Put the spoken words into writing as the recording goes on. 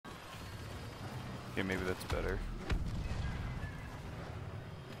Okay, maybe that's better.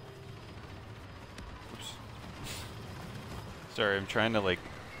 Oops. Sorry, I'm trying to like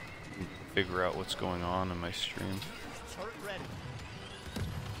figure out what's going on in my stream. Turret ready.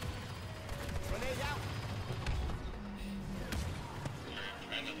 Grenade out.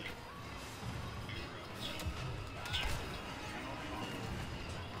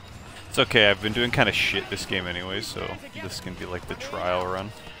 It's okay, I've been doing kind of shit this game anyway, so this can be like the trial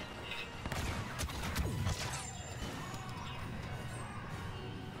run.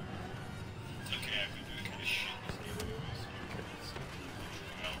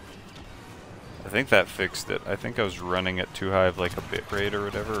 I think that fixed it. I think I was running at too high of like a bit rate or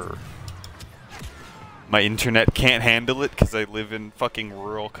whatever. Or my internet can't handle it because I live in fucking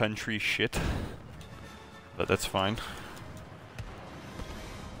rural country shit. But that's fine.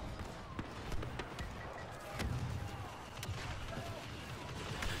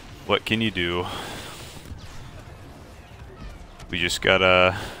 What can you do? We just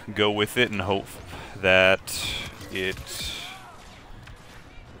gotta go with it and hope that it,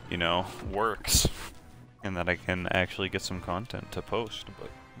 you know, works. And that I can actually get some content to post. But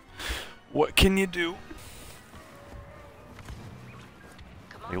what can you do?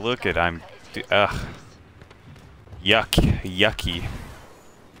 Hey, look at ugh. Yucky.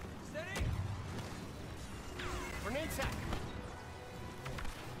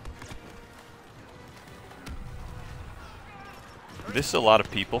 This is a lot of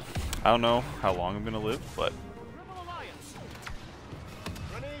people. I don't know how long I'm gonna live, but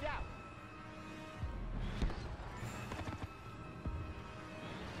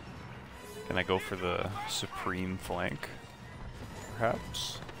can I go for the supreme flank?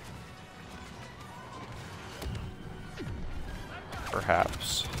 Perhaps.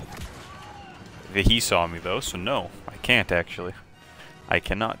 Perhaps. He saw me though, so no, I can't actually. I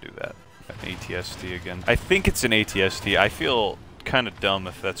cannot do that. An ATST again. I think it's an ATST. I feel kind of dumb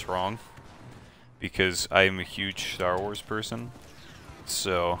if that's wrong, because I am a huge Star Wars person.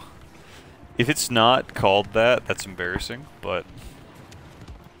 So if it's not called that, that's embarrassing, but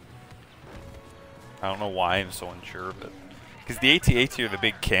I don't know why I'm so unsure of it. Because the AT-AT are the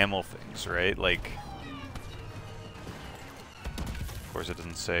big camel things, right? Like, of course it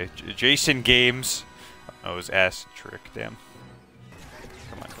doesn't say. Jason Games. Oh, it was Acid Trick, damn.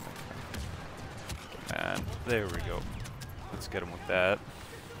 Come on. And there we go. Let's get him with that.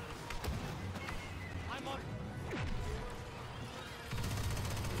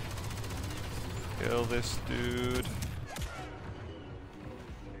 Kill this dude.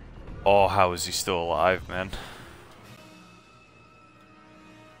 Oh, how is he still alive, man?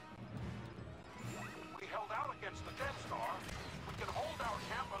 We held out against the Death Star. We can hold our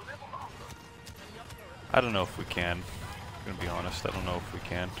camp a little longer. I don't know if we can. I'm gonna be honest, I don't know if we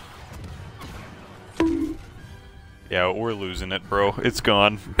can. Yeah, we're losing it, bro. It's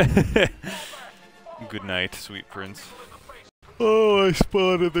gone. Good night, sweet prince. Oh, I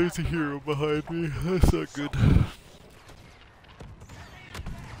spotted. There's a hero behind me. That's not good.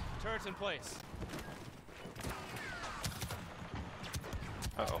 Turrets in place.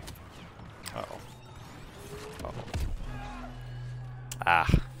 Uh-oh. Uh-oh. Uh-oh. Ah.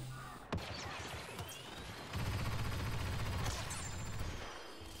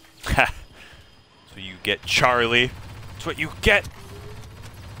 Ha! So you get, Charlie. That's what you get!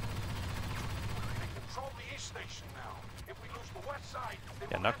 Control the east station now. If we lose the west side,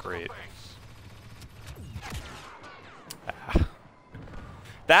 Yeah, not great.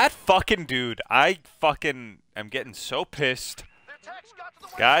 That fucking dude, I'm getting so pissed.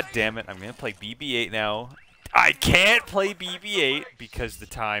 God damn it, I'm gonna play BB-8 now. I can't play BB-8 because the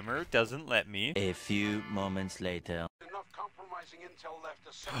timer doesn't let me. A few moments later.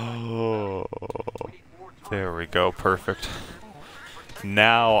 Oh, there we go, perfect.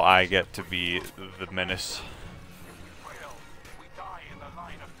 Now I get to be the menace.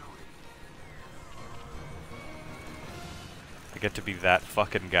 I get to be that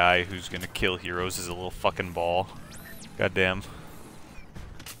fucking guy who's gonna kill heroes as a little fucking ball. Goddamn.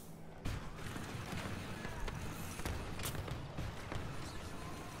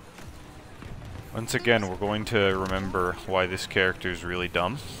 Once again, we're going to remember why this character is really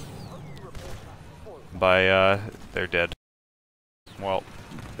dumb. They're dead. Well,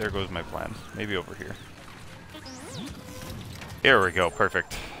 there goes my plan. Maybe over here. Here we go,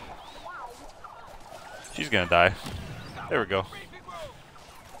 perfect. She's gonna die. There we go.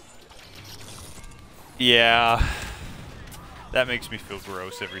 Yeah. That makes me feel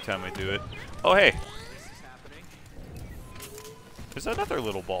gross every time I do it. Oh, hey. There's another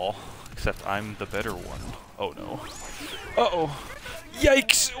little ball. Except I'm the better one. Oh no. Uh-oh.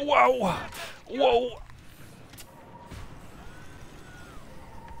 Yikes! Wow! Whoa!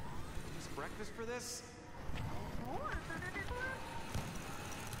 Is breakfast for this?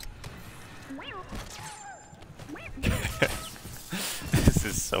 This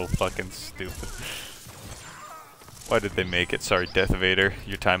is so fucking stupid. Why did they make it? Sorry, Death Vader,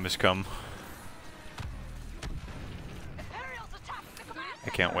 your time has come. I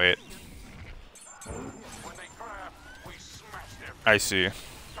can't wait. When they grab, we smash their I see.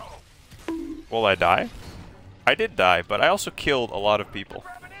 Will I die? I did die, but I also killed a lot of people.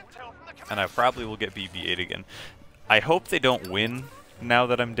 And I probably will get BB-8 again. I hope they don't win now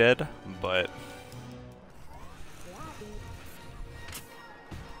that I'm dead, but...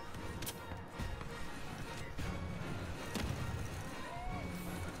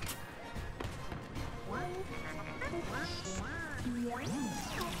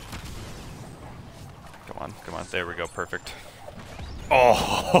 Come on, there we go, perfect.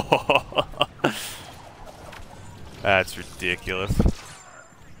 Oh! That's ridiculous.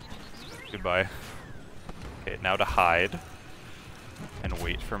 Goodbye. Okay, now to hide. And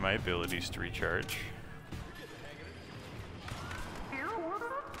wait for my abilities to recharge.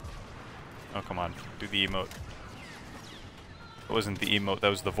 Oh, come on, do the emote. That wasn't the emote, that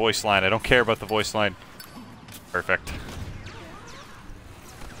was the voice line. I don't care about the voice line. Perfect.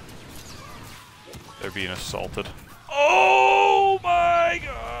 They're being assaulted. Oh my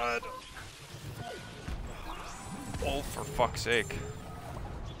god! Oh, for fuck's sake.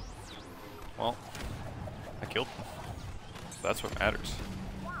 Well, I killed them. So that's what matters.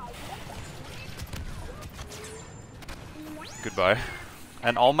 Goodbye.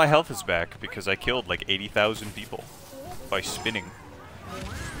 And all my health is back because I killed like 80,000 people by spinning.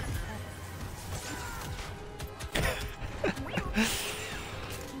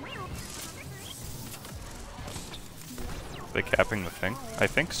 Are they capping the thing? I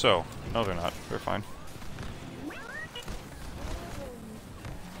think so. No, they're not. They're fine.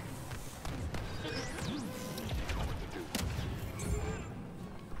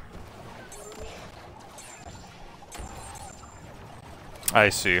 I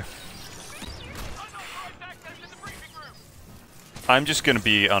see. I'm just gonna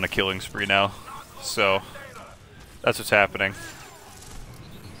be on a killing spree now. So, that's what's happening.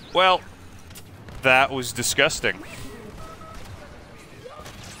 Well, that was disgusting.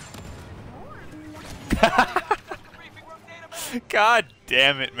 God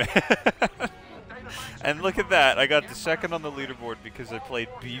damn it, man. And look at that. I got the second on the leaderboard because I played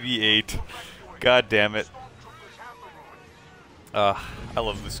BB-8. God damn it. I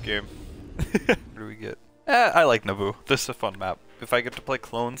love this game. What do we get? I like Naboo. This is a fun map. If I get to play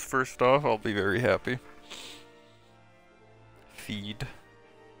clones first off, I'll be very happy. Feed.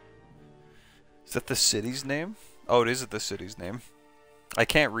 Is that the city's name? Oh, it is the city's name. I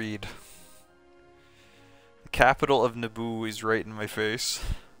can't read. The capital of Naboo is right in my face.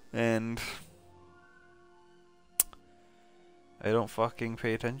 And... I don't fucking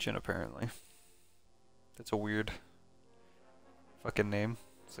pay attention, apparently. That's a weird... fucking name.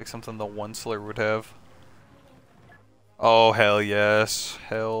 It's like something the Onceler would have. Oh, hell yes.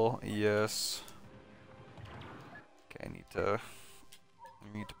 Hell yes. Okay, I need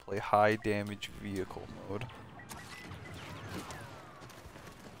to play high damage vehicle mode.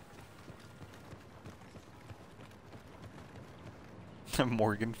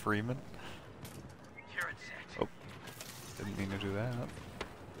 Morgan Freeman. Oh, didn't mean to do that.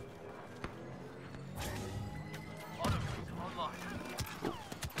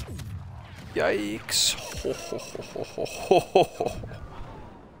 Yikes.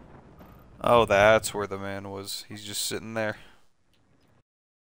 Oh, that's where the man was. He's just sitting there.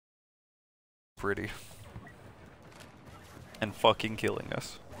 Pretty. And fucking killing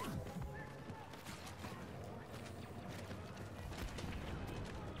us.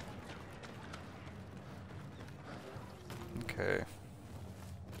 Okay.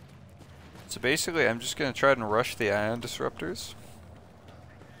 So basically, I'm just gonna try and rush the ion disruptors.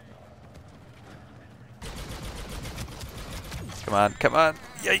 Come on, come on!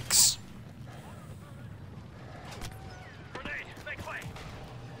 Yikes!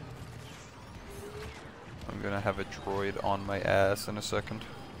 I'm gonna have a droid on my ass in a second.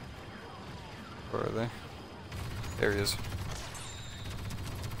 Where are they? There he is.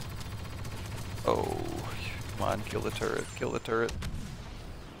 Oh, come on, kill the turret, kill the turret.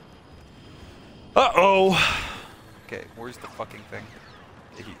 Uh-oh! Okay, where's the fucking thing?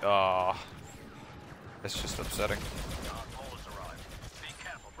 That's just upsetting.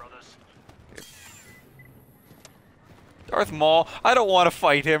 Okay. Darth Maul, I don't want to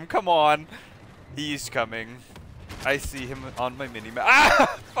fight him, come on! He's coming. I see him on my mini-map.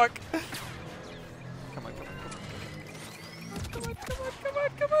 Ah! Fuck!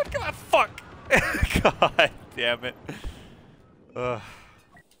 damn it. Ugh.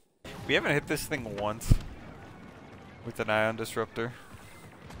 We haven't hit this thing once with an ion disruptor.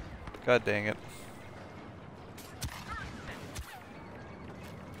 God dang it.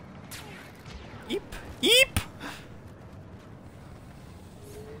 Eep! Eep!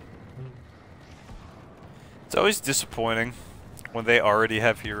 It's always disappointing when they already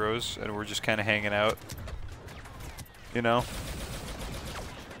have heroes and we're just kind of hanging out. You know?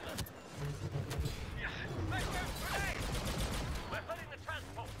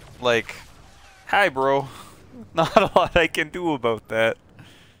 Like, hi bro. Not a lot I can do about that.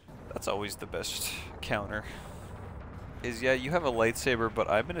 That's always the best counter. Is, yeah, you have a lightsaber, but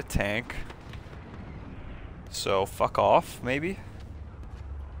I'm in a tank. So, fuck off, maybe?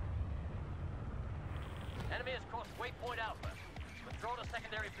 Enemy has crossed waypoint Alpha. Withdraw to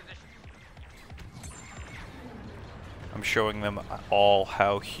secondary positions. I'm showing them all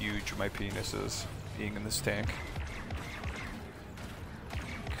how huge my penis is, being in this tank.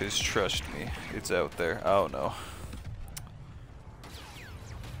 Because trust me, it's out there. Oh no.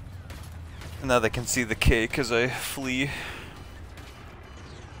 And now they can see the K because I flee.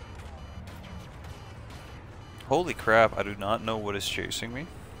 Holy crap, I do not know what is chasing me.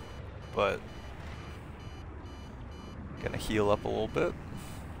 But gonna heal up a little bit.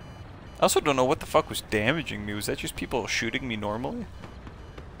 I also don't know what the fuck was damaging me. Was that just people shooting me normally?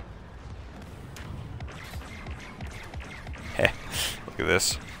 Heh, look at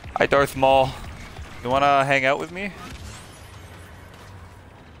this. Hi Darth Maul. You wanna hang out with me?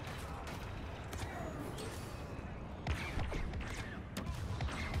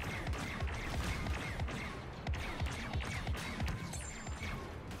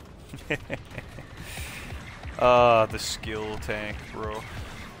 The skill tank, bro.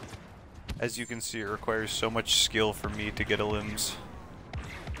 As you can see, it requires so much skill for me to get a limbs.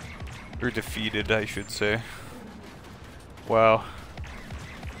 Or defeated, I should say. Wow.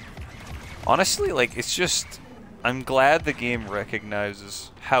 Honestly, like, it's just... I'm glad the game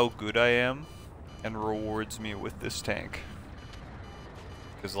recognizes how good I am and rewards me with this tank.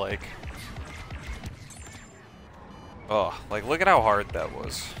 Because, like... Oh, like, look at how hard that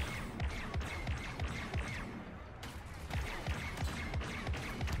was.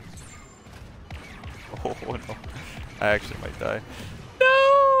 Oh no, I actually might die.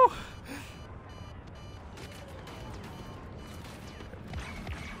 No!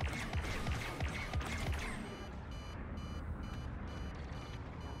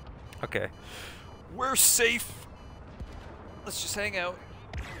 Okay, we're safe. Let's just hang out.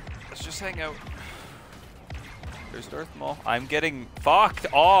 Let's just hang out. There's Darth Maul. I'm getting fucked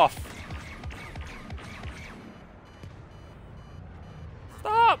off.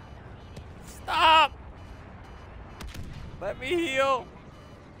 Stop! Stop! Let me heal!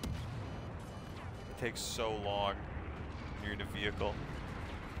 It takes so long when you're in a vehicle.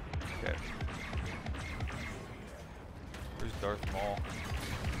 Okay. Where's Darth Maul?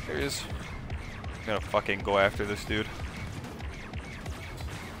 There he is. I'm gonna fucking go after this dude.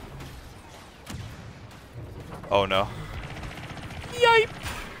 Oh no. Yipe!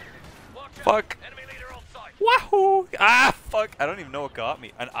 Fuck. Wahoo! Ah, fuck. I don't even know what got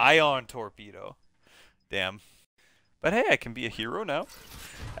me. An ion torpedo. Damn. But hey, I can be a hero now.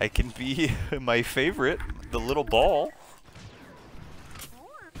 I can be my favorite, the little ball.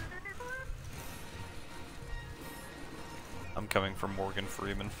 I'm coming from Morgan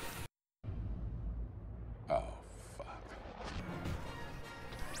Freeman. Oh, fuck.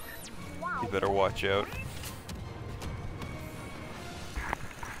 You better watch out.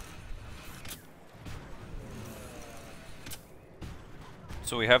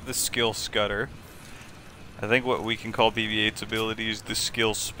 So we have the skill Scudder. I think what we can call BB-8's ability is the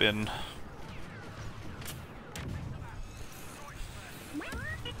skill Spin.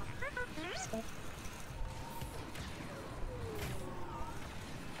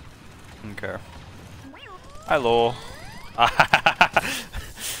 Okay. Hi, lol.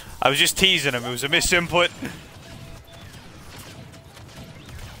 I was just teasing him. It was a misinput.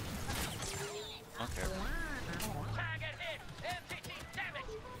 Okay.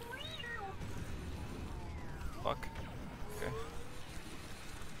 Fuck. Okay.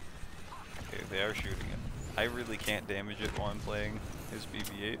 Okay, they are shooting it. I really can't damage it while I'm playing his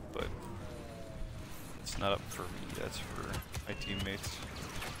BB-8, but it's not up for me. That's for my teammates.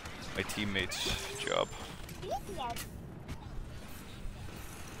 My teammates' job.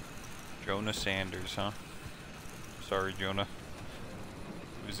 Jonah Sanders, huh? Sorry, Jonah.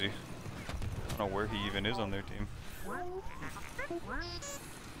 Who is he? I don't know where he even is on their team.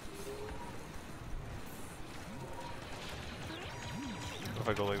 If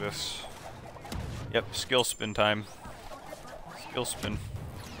I go like this. Yep, skill spin time. Skill spin.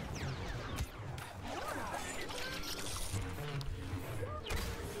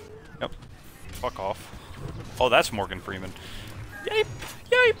 Yep. Fuck off. Oh, that's Morgan Freeman. Yipe!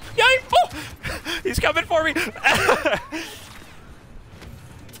 Yipe! Yipe! Oh! He's coming for me!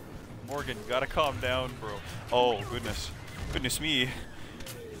 Morgan, you gotta calm down, bro. Oh, goodness. Goodness me.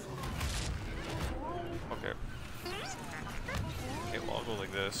 Okay. Okay, well, I'll go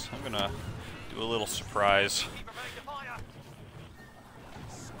like this. I'm gonna do a little surprise.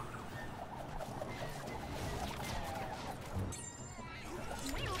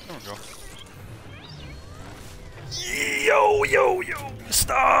 There we go. Yo, yo, yo!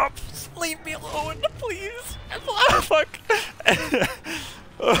 Stop! Leave me alone, please! Oh, fuck!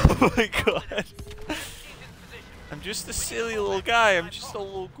 Oh my god. I'm just a silly little guy. I'm just a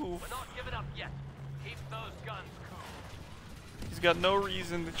little goof. He's got no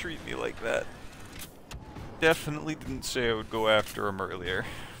reason to treat me like that. Definitely didn't say I would go after him earlier.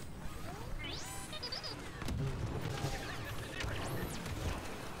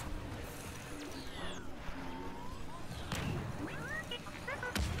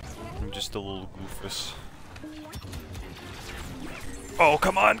 I'm just a little goofus. Oh,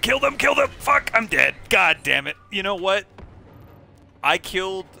 come on, kill them, kill them! Fuck, I'm dead. God damn it. You know what? I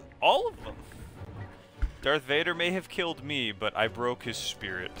killed all of them. Darth Vader may have killed me, but I broke his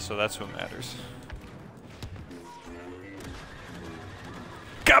spirit, so that's what matters.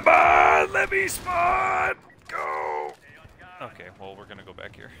 Come on, let me spawn! Go! Okay, well, we're gonna go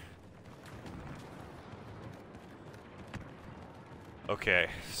back here. Okay,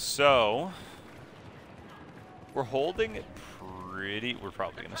 so we're holding it pretty. We're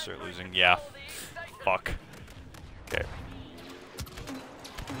probably gonna start losing. Yeah. Fuck. Okay.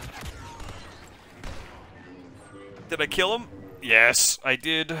 Did I kill him? Yes, I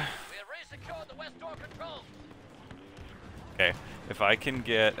did. Okay, if I can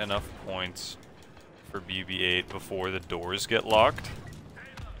get enough points for BB-8 before the doors get locked,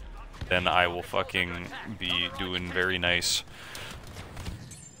 then I will fucking be doing very nice.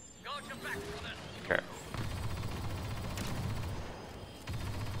 Okay.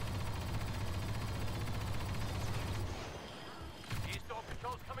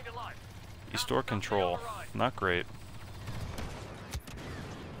 East door control. Not great.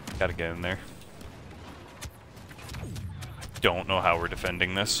 Gotta get in there. Don't know how we're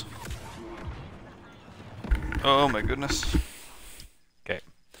defending this. Oh my goodness. Okay.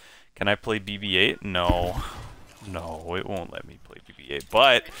 Can I play BB-8? No. No, it won't let me play BB-8.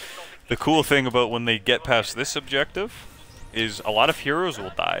 But the cool thing about when they get past this objective is a lot of heroes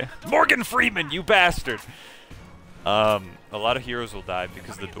will die. Morgan Freeman, you bastard! A lot of heroes will die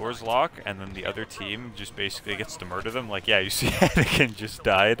because the doors lock, and then the other team just basically gets to murder them. Like, yeah, you see Anakin just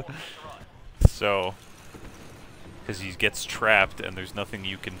died. So, because he gets trapped, and there's nothing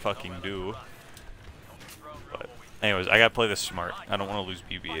you can fucking do. But, anyways, I gotta play this smart. I don't want to lose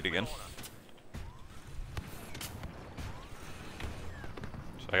BB-8 again.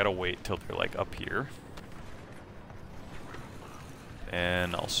 So I gotta wait till they're, like, up here.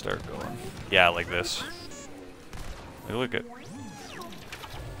 And I'll start going. Yeah, like this. Look at.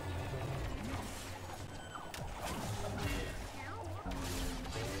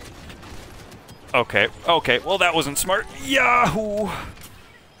 Okay, okay, well that wasn't smart. Yahoo!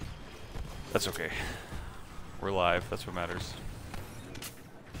 That's okay. We're live, that's what matters.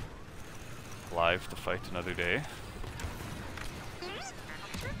 Live to fight another day.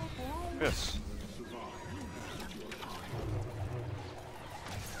 Yes.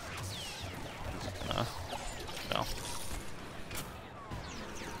 No.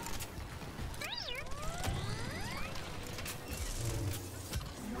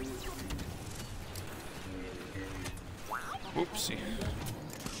 Oopsie.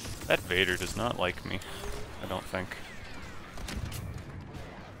 That Vader does not like me, I don't think.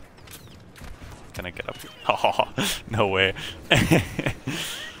 Can I get up here? Oh, no way. Okay.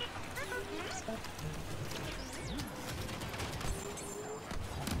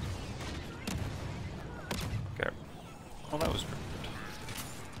 Well, that was pretty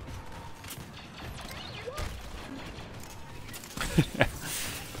good.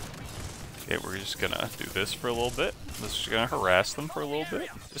 Okay, we're just gonna do this for a little bit. Just gonna harass them for a little bit.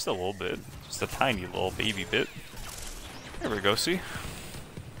 Just a little bit. Just a tiny little baby bit. There we go, see?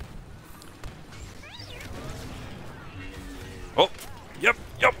 Oh! Yep,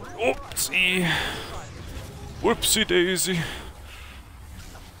 yep! Oopsie! Whoopsie daisy!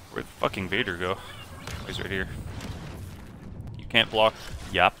 Where'd fucking Vader go? Oh, he's right here. You can't block.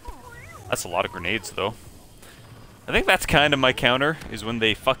 Yep. That's a lot of grenades, though. I think that's kind of my counter, is when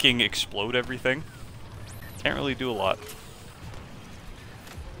they fucking explode everything. Can't really do a lot.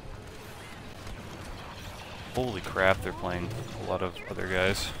 Holy crap, they're playing a lot of other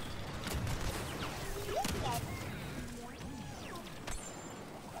guys.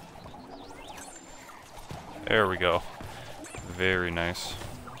 There we go. Very nice.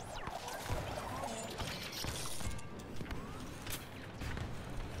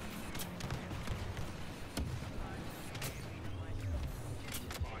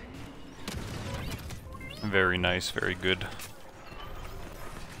 Very nice, very good.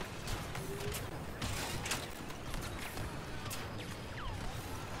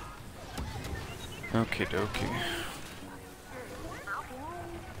 Okie dokie.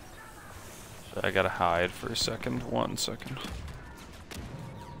 I gotta hide for a second. 1 second.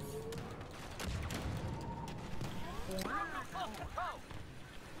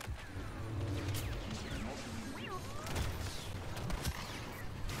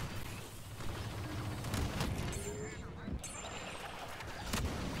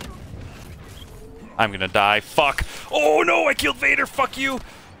 I'm gonna die. Fuck. Oh no, I killed Vader. Fuck you.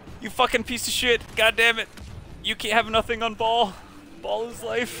 You fucking piece of shit. God damn it. You can't have nothing on Ball. Ball is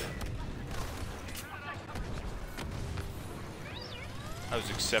life. I was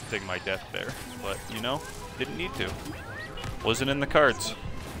accepting my death there, but you know, didn't need to. Wasn't in the cards.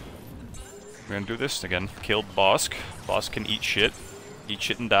 We're gonna do this again. Killed Bosk. Bosk can eat shit. Eat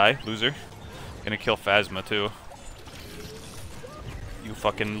shit and die. Loser. Gonna kill Phasma too. You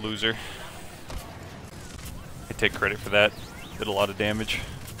fucking loser. I take credit for that. Did a lot of damage.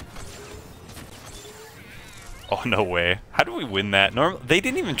 Oh, no way. How do we win that? They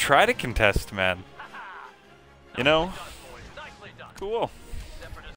didn't even try to contest, man. You know? Cool.